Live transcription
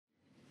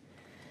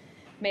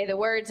May the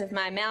words of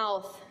my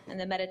mouth and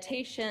the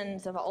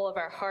meditations of all of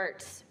our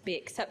hearts be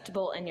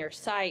acceptable in your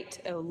sight,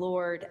 O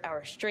Lord,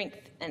 our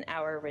strength and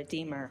our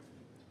Redeemer.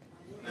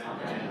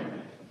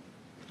 Amen.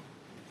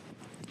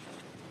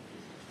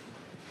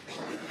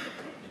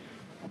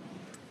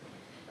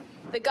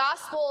 The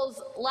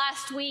Gospels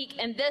last week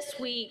and this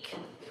week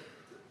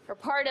are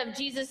part of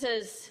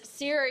Jesus'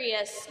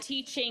 serious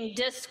teaching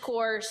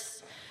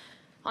discourse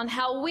on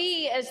how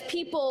we as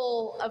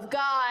people of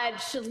God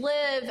should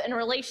live in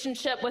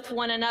relationship with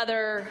one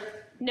another,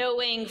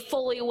 knowing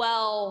fully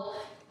well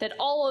that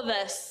all of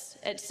us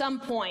at some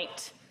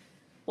point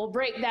will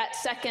break that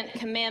second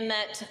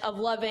commandment of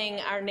loving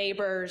our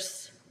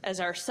neighbors as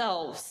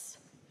ourselves.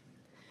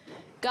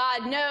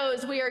 God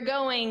knows we are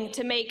going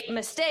to make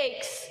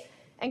mistakes,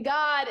 and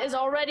God is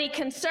already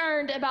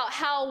concerned about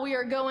how we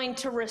are going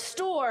to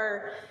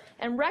restore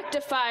and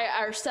rectify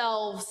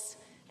ourselves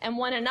and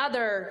one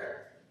another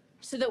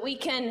so that we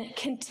can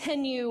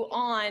continue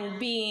on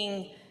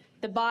being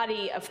the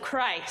body of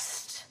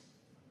Christ.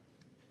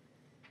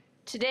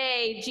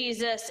 Today,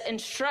 Jesus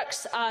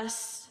instructs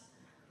us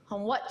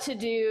on what to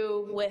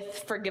do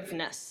with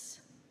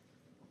forgiveness,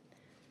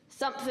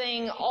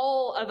 something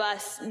all of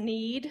us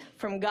need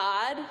from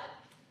God,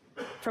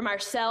 from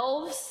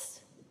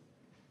ourselves,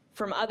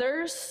 from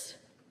others,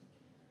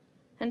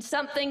 and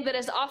something that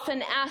is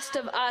often asked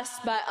of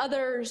us by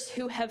others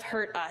who have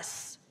hurt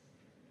us.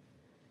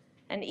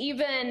 And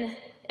even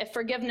if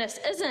forgiveness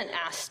isn't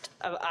asked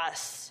of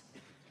us,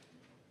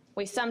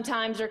 we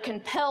sometimes are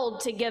compelled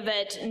to give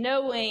it,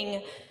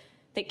 knowing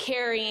that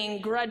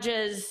carrying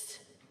grudges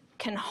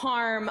can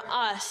harm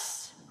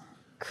us,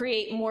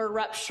 create more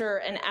rupture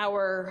in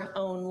our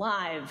own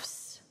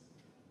lives.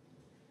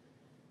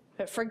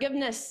 But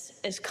forgiveness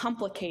is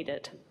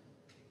complicated.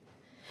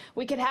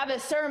 We could have a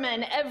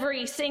sermon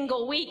every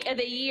single week of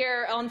the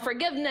year on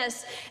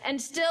forgiveness and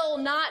still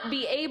not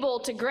be able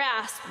to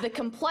grasp the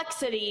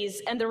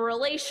complexities and the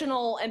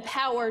relational and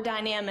power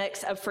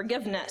dynamics of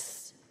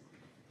forgiveness.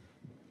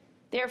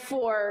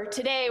 Therefore,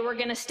 today we're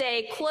going to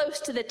stay close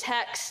to the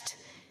text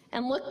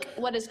and look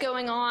what is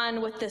going on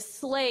with the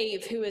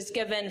slave who is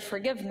given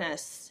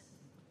forgiveness.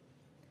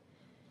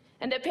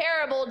 In the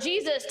parable,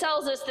 Jesus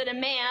tells us that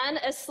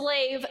a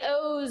slave,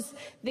 owes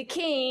the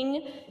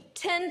king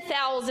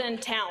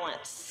 10,000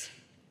 talents.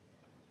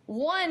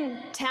 1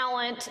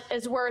 talent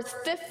is worth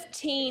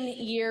 15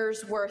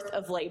 years worth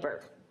of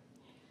labor.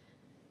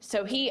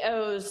 So he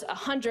owes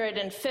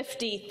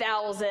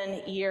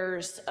 150,000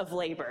 years of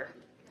labor.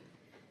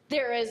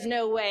 There is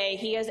no way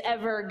he is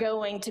ever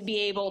going to be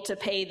able to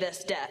pay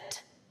this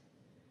debt.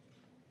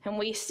 And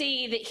we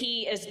see that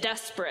he is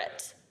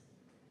desperate.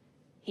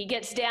 He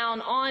gets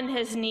down on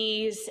his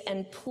knees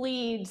and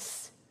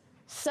pleads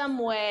some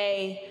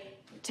way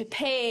to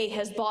pay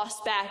his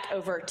boss back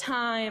over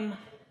time,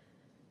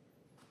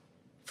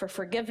 for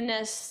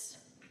forgiveness.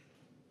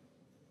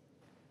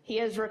 He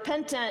is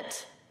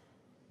repentant.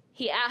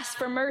 He asks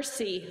for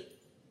mercy.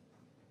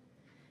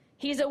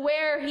 He's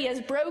aware he has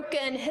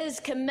broken his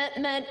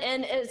commitment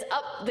and is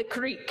up the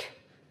creek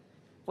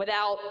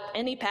without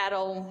any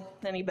paddle,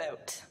 any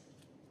boat.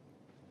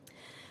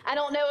 I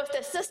don't know if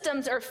the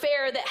systems are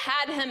fair that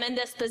had him in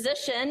this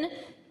position,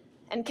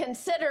 and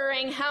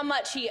considering how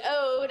much he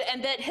owed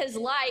and that his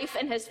life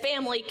and his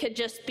family could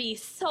just be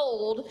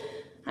sold,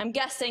 I'm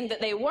guessing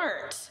that they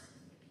weren't.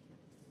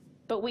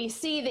 But we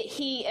see that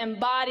he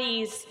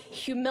embodies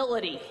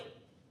humility,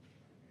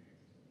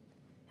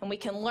 and we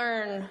can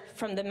learn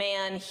from the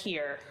man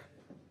here.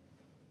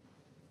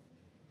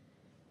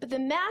 But the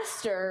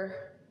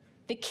master,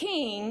 the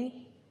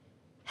king,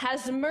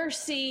 has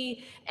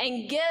mercy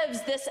and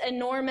gives this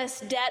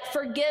enormous debt,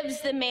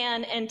 forgives the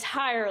man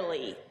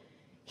entirely.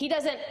 He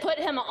doesn't put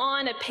him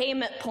on a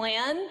payment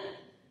plan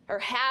or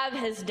have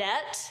his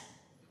debt.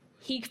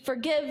 He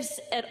forgives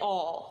it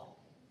all.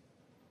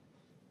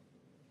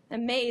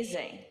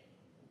 Amazing.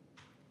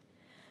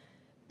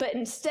 But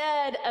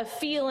instead of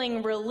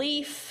feeling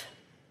relief,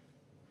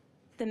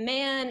 the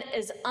man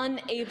is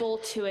unable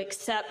to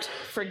accept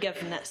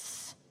forgiveness.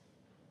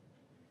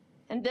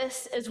 And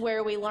this is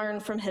where we learn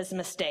from his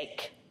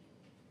mistake.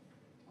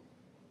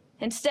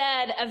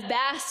 Instead of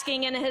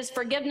basking in his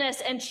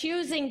forgiveness and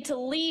choosing to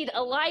lead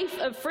a life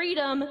of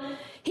freedom,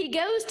 he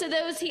goes to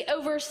those he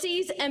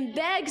oversees and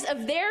begs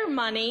of their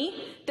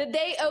money that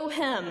they owe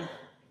him.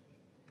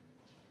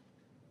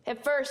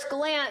 At first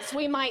glance,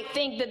 we might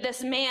think that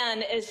this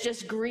man is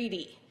just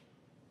greedy.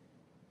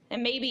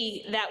 And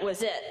maybe that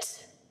was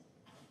it.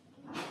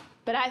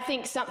 But I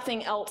think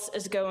something else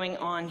is going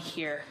on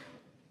here.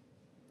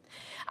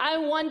 I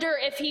wonder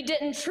if he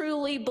didn't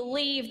truly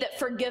believe that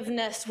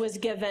forgiveness was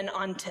given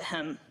unto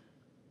him.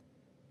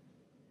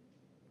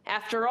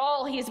 After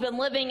all, he's been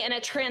living in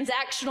a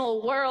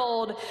transactional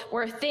world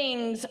where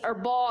things are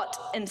bought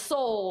and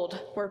sold,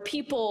 where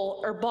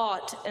people are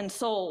bought and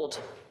sold.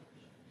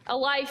 A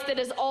life that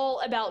is all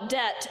about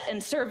debt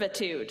and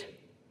servitude.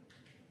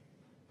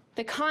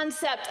 The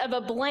concept of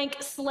a blank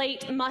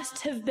slate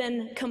must have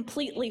been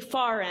completely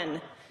foreign,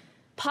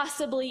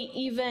 possibly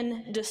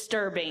even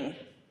disturbing.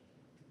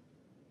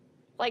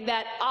 like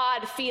that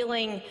odd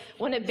feeling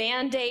when a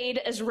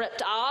Band-Aid is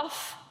ripped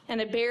off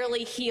and a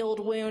barely healed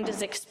wound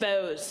is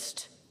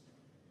exposed.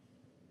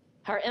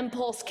 Our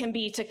impulse can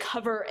be to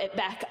cover it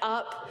back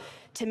up,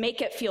 to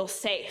make it feel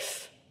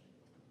safe.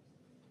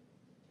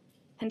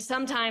 And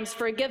sometimes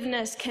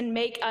forgiveness can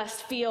make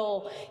us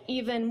feel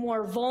even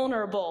more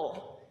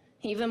vulnerable,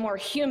 even more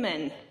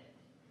human,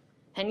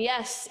 and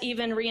yes,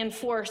 even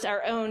reinforce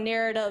our own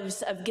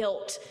narratives of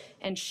guilt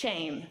and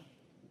shame.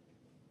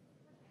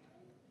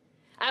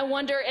 I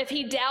wonder if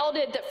he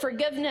doubted that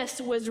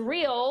forgiveness was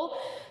real,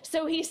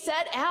 so he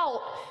set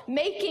out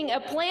making a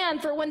plan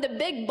for when the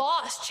big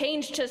boss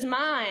changed his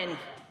mind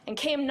and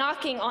came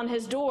knocking on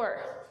his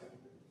door.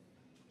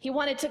 He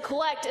wanted to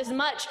collect as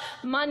much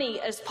money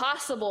as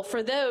possible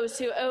for those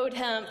who owed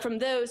him, from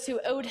those who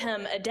owed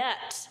him a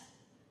debt.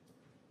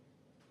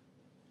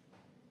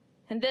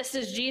 And this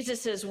is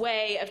Jesus'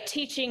 way of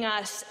teaching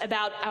us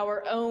about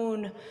our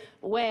own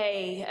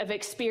way of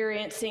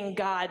experiencing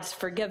God's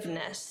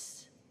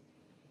forgiveness.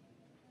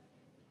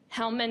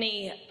 How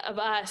many of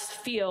us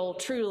feel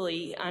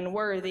truly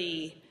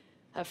unworthy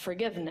of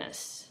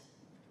forgiveness?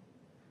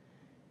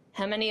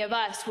 How many of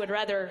us would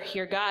rather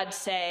hear God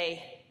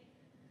say,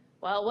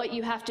 well, what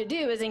you have to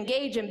do is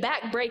engage in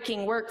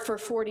back-breaking work for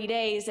 40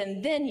 days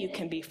and then you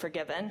can be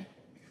forgiven?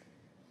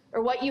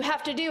 Or what you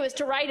have to do is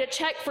to write a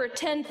check for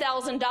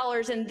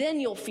 $10,000 and then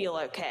you'll feel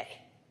okay?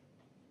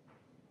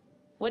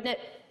 Wouldn't it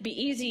be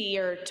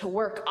easier to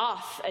work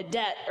off a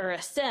debt or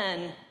a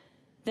sin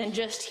than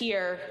just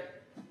hear,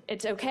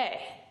 it's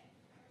okay?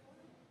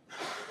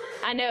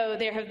 I know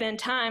there have been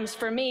times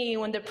for me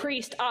when the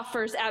priest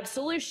offers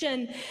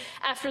absolution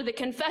after the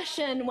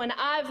confession when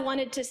I've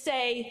wanted to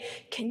say,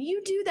 can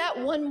you do that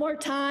one more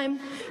time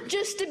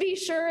just to be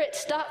sure it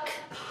stuck?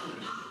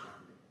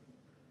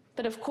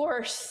 But of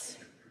course,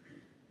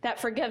 that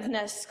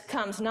forgiveness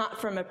comes not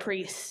from a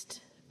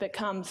priest, but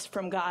comes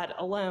from God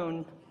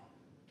alone.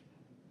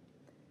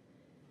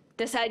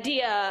 This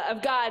idea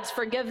of God's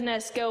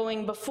forgiveness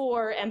going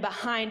before and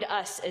behind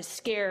us is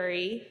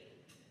scary.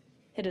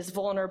 It is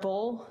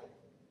vulnerable.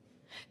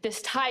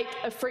 This type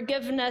of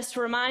forgiveness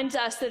reminds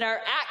us that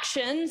our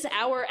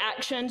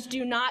actions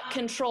do not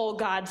control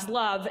God's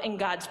love and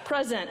God's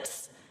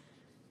presence,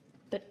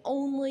 but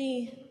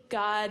only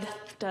God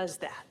does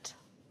that.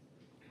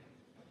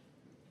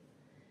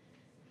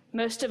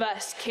 Most of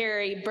us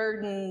carry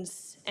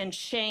burdens and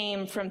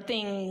shame from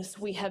things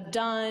we have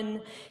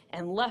done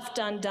and left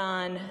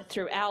undone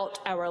throughout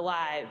our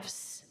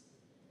lives.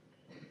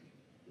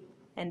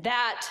 And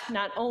that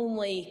not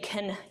only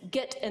can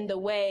get in the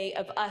way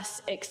of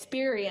us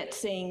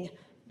experiencing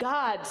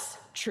God's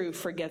true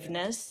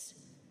forgiveness,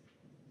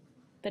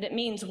 but it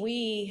means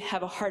we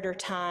have a harder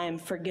time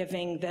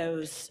forgiving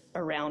those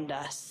around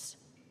us.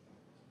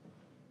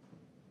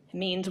 It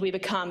means we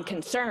become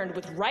concerned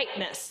with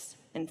rightness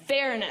and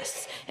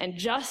fairness and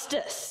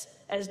justice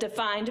as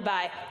defined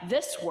by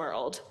this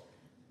world.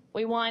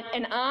 We want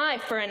an eye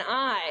for an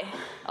eye,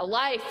 a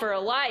life for a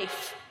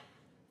life,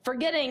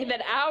 forgetting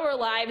that our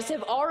lives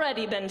have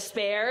already been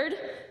spared,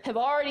 have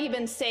already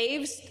been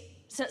saved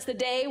since the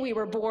day we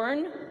were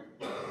born.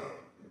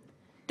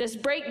 This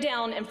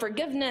breakdown in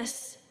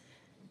forgiveness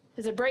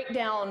is a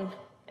breakdown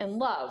in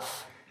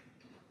love.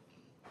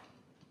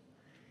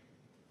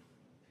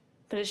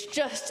 But it's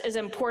just as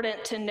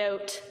important to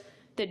note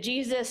that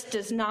Jesus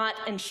does not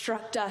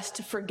instruct us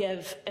to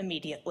forgive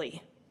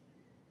immediately.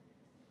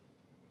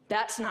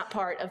 That's not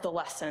part of the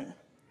lesson.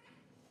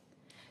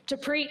 To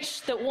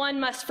preach that one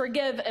must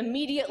forgive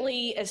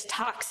immediately is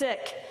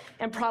toxic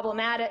and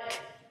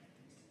problematic.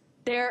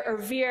 There are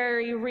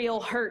very real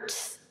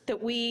hurts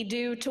that we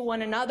do to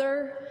one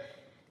another,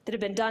 that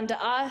have been done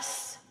to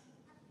us,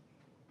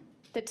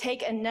 that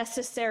take a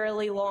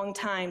necessarily long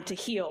time to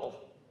heal.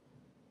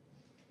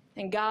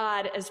 And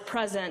God is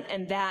present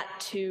in that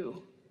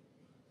too.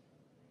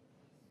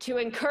 To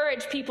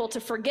encourage people to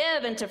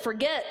forgive and to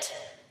forget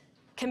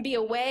can be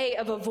a way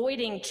of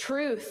avoiding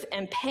truth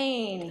and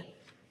pain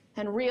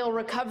and real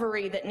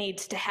recovery that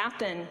needs to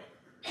happen.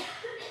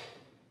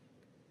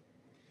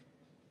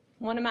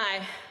 One of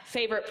my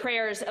favorite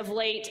prayers of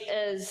late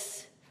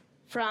is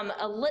from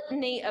A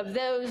Litany of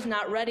Those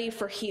Not Ready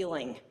for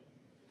Healing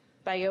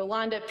by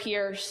Yolanda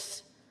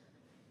Pierce,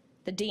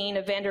 the Dean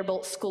of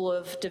Vanderbilt School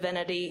of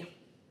Divinity.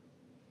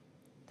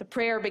 The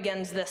prayer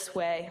begins this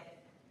way: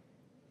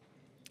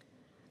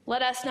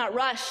 let us not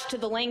rush to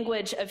the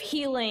language of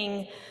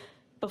healing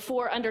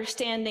before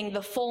understanding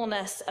the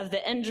fullness of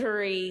the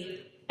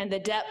injury and the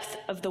depth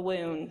of the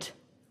wound.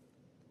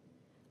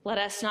 Let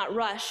us not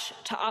rush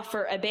to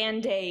offer a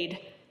Band-Aid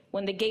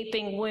when the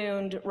gaping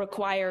wound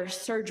requires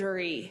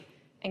surgery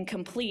and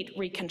complete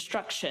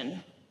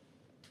reconstruction.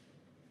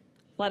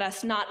 Let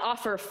us not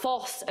offer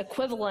false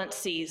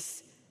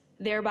equivalencies,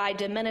 thereby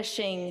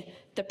diminishing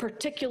the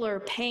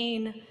particular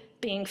pain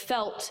being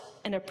felt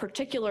in a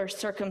particular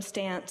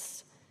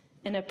circumstance,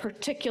 in a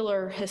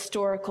particular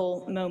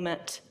historical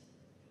moment.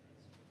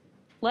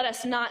 Let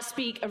us not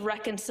speak of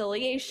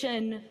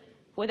reconciliation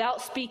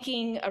without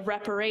speaking of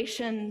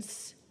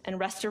reparations and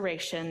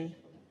restoration.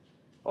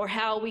 or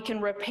how we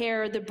can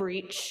repair the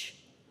breach,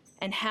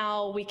 and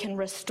how we can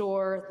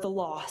restore the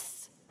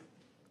loss.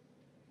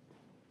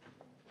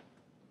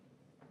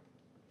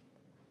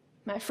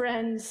 My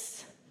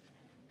friends,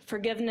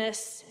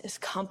 forgiveness is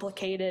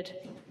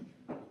complicated,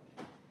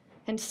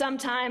 and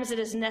sometimes it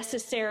is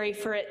necessary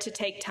for it to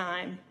take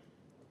time,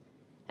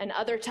 and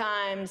other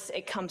times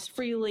it comes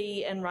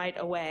freely and right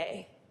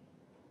away.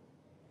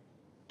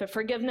 But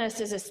forgiveness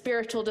is a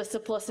spiritual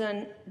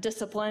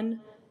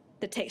discipline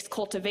that takes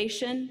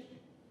cultivation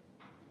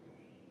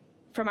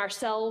from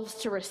ourselves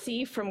to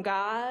receive from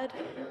God,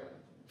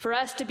 for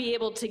us to be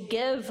able to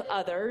give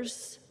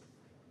others,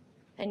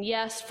 and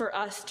yes, for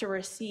us to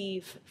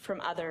receive from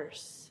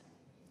others.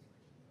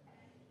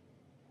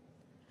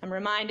 I'm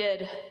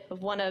reminded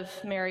of one of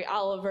Mary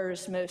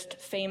Oliver's most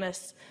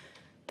famous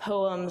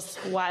poems,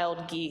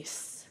 Wild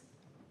Geese.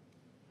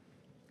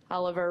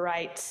 Oliver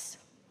writes,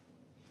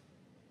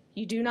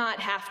 "You do not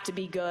have to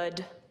be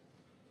good.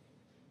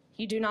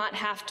 You do not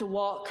have to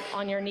walk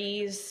on your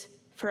knees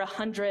for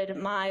 100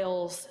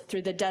 miles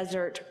through the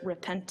desert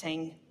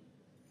repenting.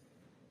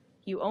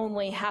 You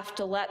only have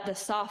to let the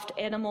soft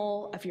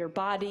animal of your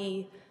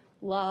body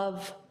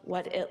love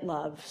what it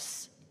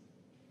loves."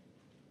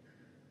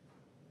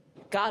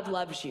 God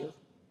loves you.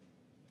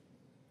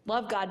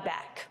 Love God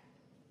back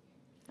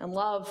and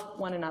love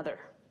one another.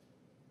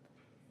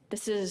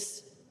 This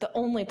is the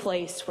only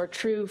place where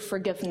true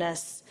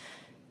forgiveness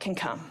can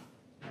come.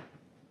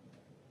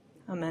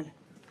 Amen.